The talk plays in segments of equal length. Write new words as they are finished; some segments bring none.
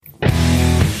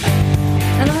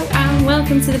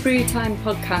welcome to the Brew Time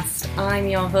podcast. I'm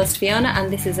your host Fiona,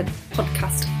 and this is a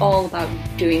podcast all about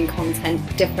doing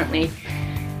content differently.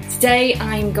 Today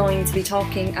I'm going to be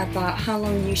talking about how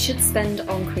long you should spend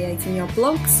on creating your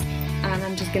blogs, and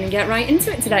I'm just going to get right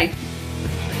into it today.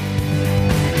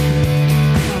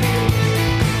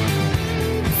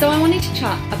 So I wanted to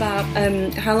chat about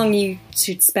how long you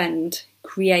should spend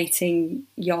creating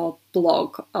your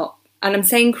blog up. And I'm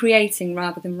saying creating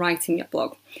rather than writing your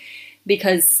blog,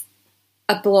 because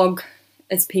a blog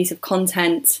as a piece of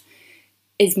content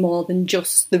is more than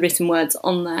just the written words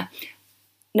on there.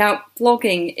 Now,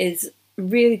 blogging is a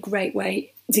really great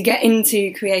way to get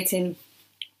into creating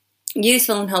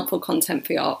useful and helpful content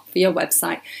for your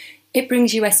website. It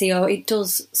brings you SEO, it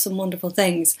does some wonderful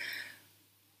things.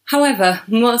 However,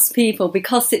 most people,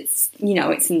 because it's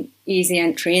an easy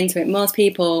entry into it, most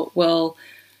people will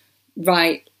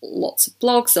write lots of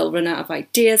blogs, they'll run out of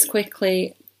ideas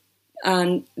quickly,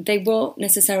 and they won't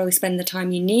necessarily spend the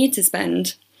time you need to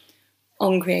spend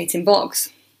on creating blogs.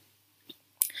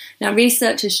 Now,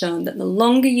 research has shown that the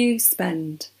longer you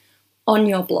spend on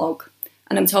your blog,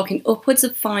 and I'm talking upwards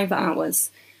of 5 hours,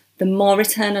 the more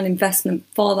return on investment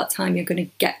for that time you're going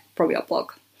to get from your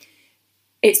blog.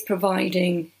 It's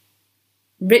providing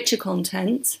richer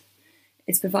content,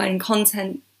 it's providing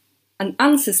content and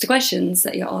answers to questions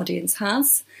that your audience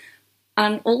has,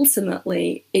 and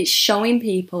ultimately it's showing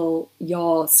people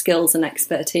your skills and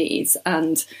expertise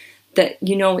and that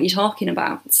you know what you're talking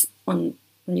about on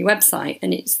your website,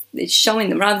 and it's showing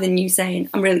them, rather than you saying,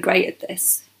 I'm really great at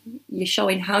this, you're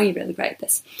showing how you're really great at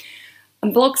this.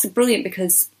 And blogs are brilliant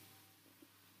because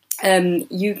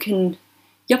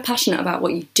you're passionate about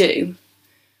what you do,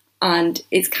 and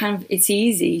it's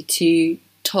easy to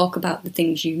talk about the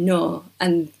things you know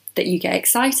and that you get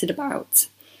excited about.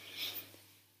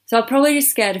 So I'll probably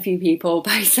just scared a few people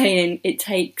by saying it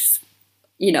takes,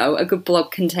 a good blog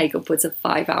can take upwards of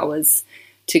 5 hours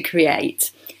to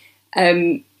create.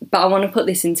 But I want to put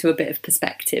this into a bit of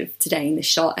perspective today in this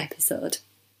short episode.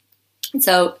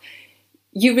 So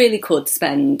you really could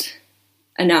spend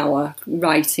an hour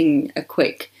writing a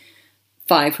quick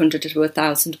 500 to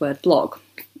 1,000 word blog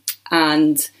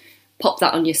and pop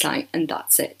that on your site, and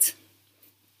that's it.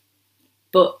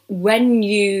 But when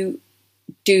you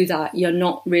do that, you're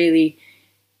not really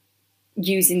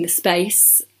using the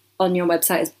space on your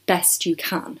website as best you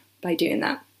can by doing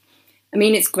that. I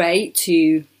mean, it's great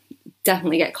to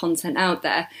definitely get content out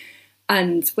there,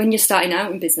 and when you're starting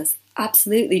out in business,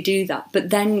 absolutely do that, but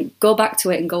then go back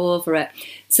to it and go over it.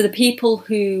 So the people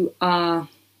who are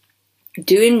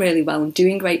doing really well and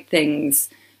doing great things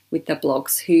with their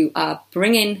blogs, who are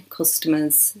bringing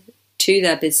customers to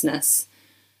their business,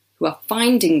 who are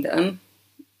finding them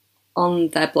on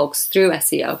their blogs through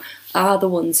SEO, are the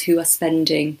ones who are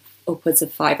spending upwards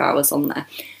of 5 hours on there.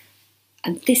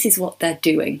 And this is what they're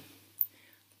doing.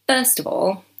 First of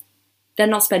all, they're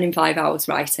not spending 5 hours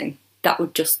writing. That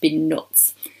would just be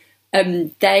nuts.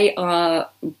 They are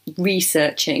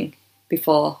researching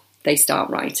before they start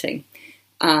writing,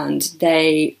 and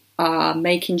they are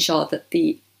making sure that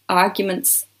the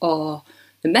arguments or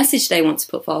the message they want to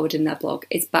put forward in their blog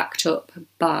is backed up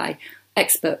by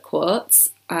expert quotes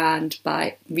and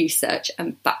by research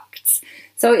and facts.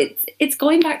 So it's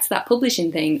going back to that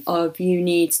publishing thing of you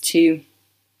need to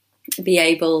be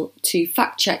able to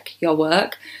fact check your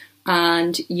work,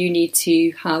 and you need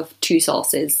to have two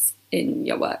sources in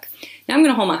your work. Now, I'm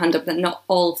going to hold my hand up that not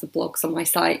all of the blogs on my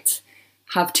site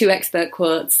have two expert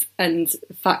quotes and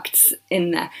facts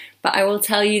in there, but I will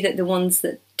tell you that the ones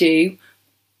that do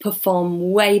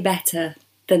perform way better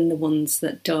than the ones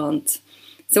that don't.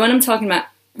 So when I'm talking about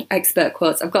expert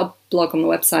quotes, I've got a blog on my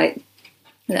website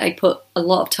that I put a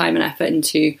lot of time and effort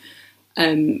into,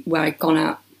 where I've gone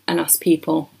out and asked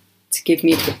people to give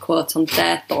me a quick quote on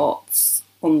their thoughts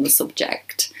on the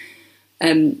subject,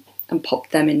 and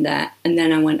popped them in there. And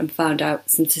then I went and found out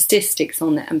some statistics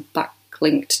on it and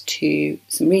backlinked to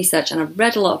some research, and I've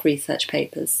read a lot of research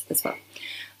papers as well.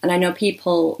 And I know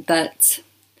people that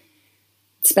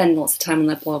spend lots of time on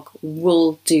their blog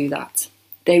will do that.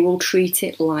 They will treat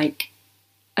it like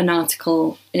an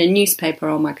article in a newspaper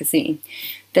or magazine.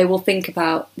 They will think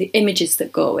about the images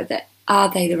that go with it. Are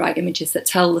they the right images that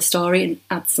tell the story and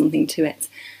add something to it?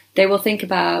 They will think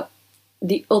about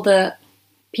the other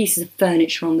pieces of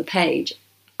furniture on the page.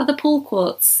 Are the pull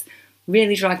quotes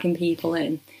really dragging people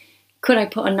in? Could I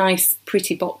put a nice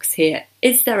pretty box here?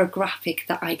 Is there a graphic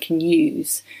that I can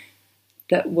use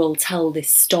that will tell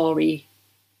this story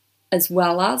as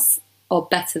well as or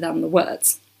better than the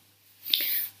words?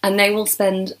 And they will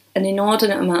spend an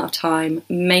inordinate amount of time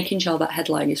making sure that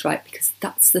headline is right, because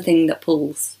that's the thing that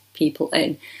pulls people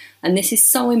in. And this is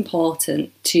so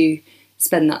important, to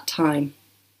spend that time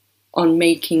on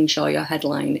making sure your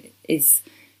headline is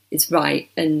right.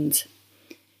 And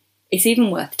it's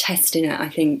even worth testing it, I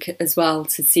think, as well,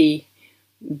 to see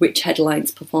which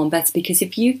headlines perform better. Because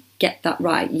if you get that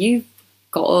right, you've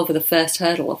got over the first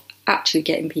hurdle of actually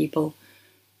getting people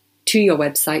to your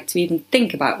website to even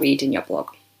think about reading your blog.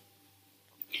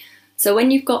 So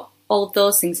when you've got all of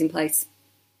those things in place,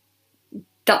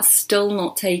 that's still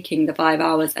not taking the 5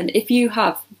 hours. And if you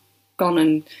have gone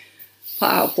and put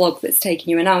out a blog that's taken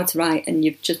you an hour to write, and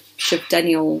you've just shoved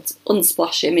any old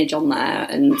Unsplash image on there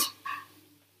and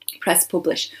press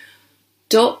publish,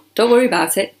 don't worry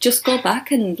about it. Just go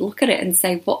back and look at it and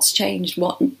say, what's changed?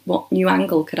 What new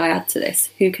angle could I add to this?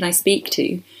 Who can I speak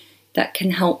to that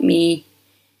can help me,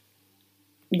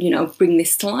 bring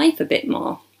this to life a bit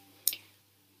more?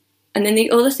 And then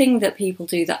the other thing that people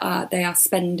do they are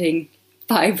spending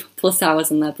 5+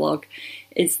 hours on their blog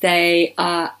is they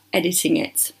are editing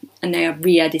it, and they are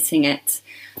re-editing it.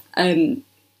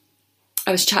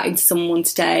 I was chatting to someone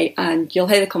today, and you'll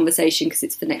hear the conversation because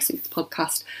it's for next week's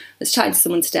podcast. I was chatting to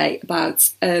someone today about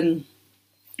having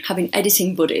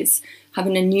editing buddies,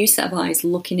 having a new set of eyes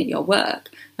looking at your work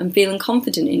and feeling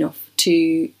confident enough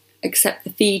to accept the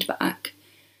feedback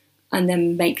and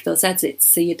then make those edits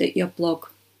so that your blog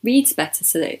reads better,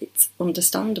 so that it's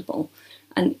understandable.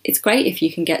 And it's great if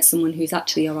you can get someone who's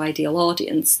actually your ideal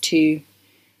audience to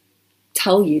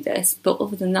tell you this. But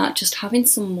other than that, just having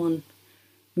someone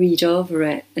read over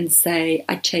it and say,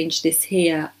 I changed this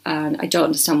here, and I don't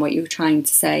understand what you were trying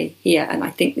to say here, and I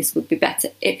think this would be better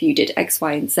if you did X,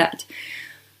 Y, and Z.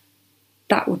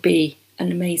 That would be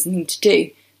an amazing thing to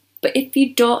do. But if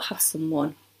you don't have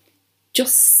someone,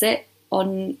 just sit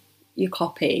on your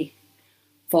copy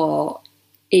for,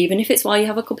 even if it's while you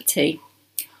have a cup of tea,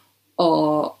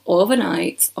 or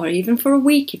overnight, or even for a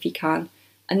week if you can,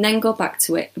 and then go back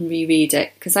to it and reread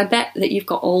it. Because I bet that you've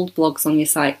got old blogs on your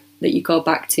site that you go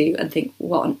back to and think,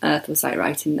 what on earth was I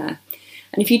writing there?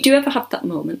 And if you do ever have that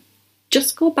moment,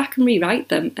 just go back and rewrite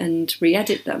them and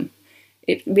re-edit them.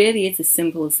 It really is as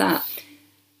simple as that.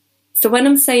 So when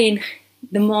I'm saying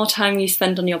the more time you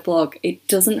spend on your blog, it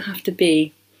doesn't have to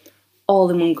be all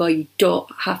in one go. You don't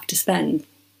have to spend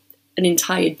an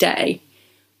entire day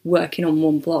working on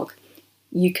one blog.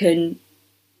 You can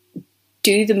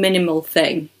do the minimal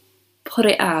thing, put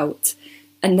it out,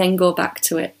 and then go back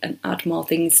to it and add more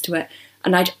things to it.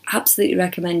 And I'd absolutely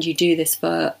recommend you do this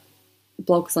for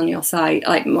blogs on your site.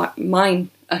 Like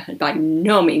mine are by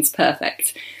no means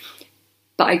perfect,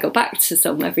 but I go back to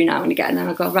some every now and again, and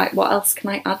I go, right, what else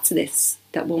can I add to this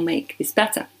that will make this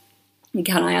better? And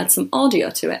can I add some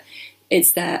audio to it?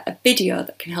 Is there a video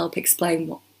that can help explain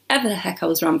whatever the heck I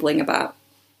was rambling about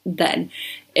then?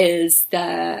 Is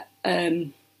there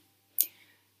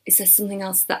something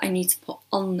else that I need to put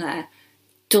on there?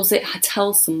 Does it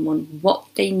tell someone what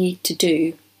they need to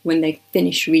do when they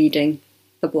finish reading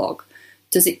the blog?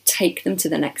 Does it take them to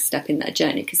the next step in their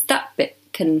journey? Because that bit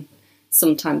can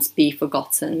sometimes be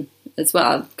forgotten as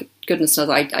well. Goodness knows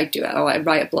I do it. I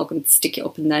write a blog and stick it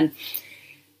up and then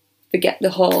forget the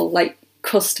whole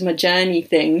customer journey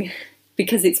thing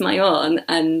because it's my own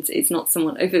and it's not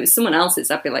someone. If it was someone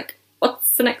else's, I'd be like,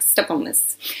 what's the next step on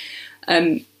this?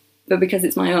 But because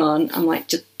it's my own, I'm like,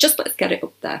 just let's get it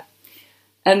up there.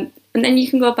 And then you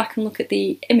can go back and look at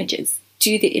the images.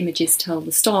 Do the images tell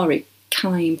the story?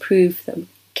 Can I improve them?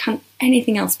 Can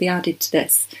anything else be added to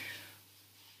this?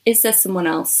 Is there someone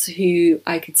else who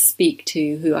I could speak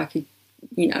to, who I could,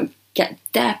 get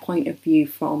their point of view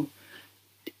from?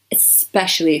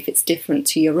 Especially if it's different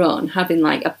to your own. Having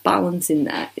a balance in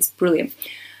there is brilliant.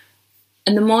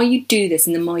 And the more you do this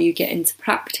and the more you get into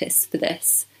practice for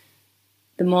this,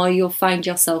 the more you'll find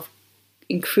yourself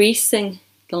increasing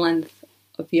the length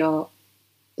of your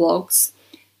blogs.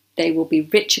 They will be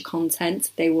richer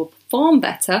content, they will perform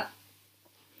better,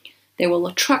 they will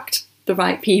attract the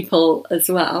right people as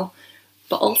well,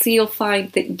 but also you'll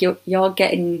find that you're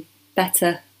getting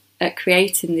better at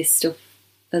creating this stuff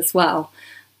as well,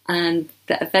 and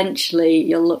that eventually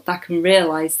you'll look back and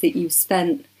realise that you've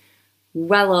spent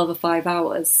well over 5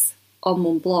 hours on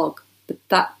one blog, but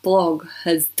that blog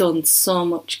has done so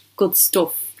much good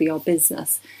stuff for your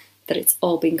business that it's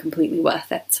all been completely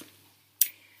worth it.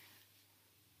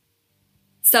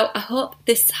 So I hope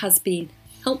this has been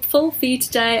helpful for you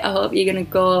today. I hope you're going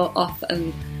to go off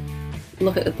and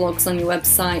look at the blogs on your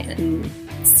website and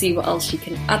see what else you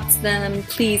can add to them.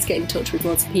 Please get in touch with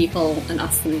lots of people and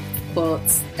ask them for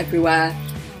quotes everywhere.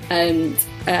 And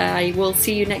I will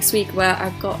see you next week, where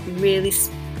I've got a really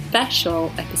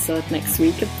special episode next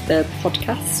week of the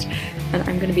podcast, and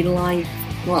I'm going to be live.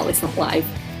 Well, it's not live.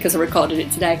 because I recorded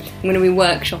it today. I'm going to be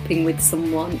workshopping with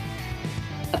someone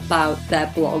about their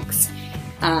blogs,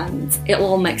 and it'll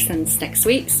all make sense next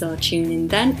week, so tune in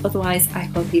then. Otherwise, I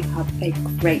hope you have a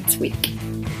great week.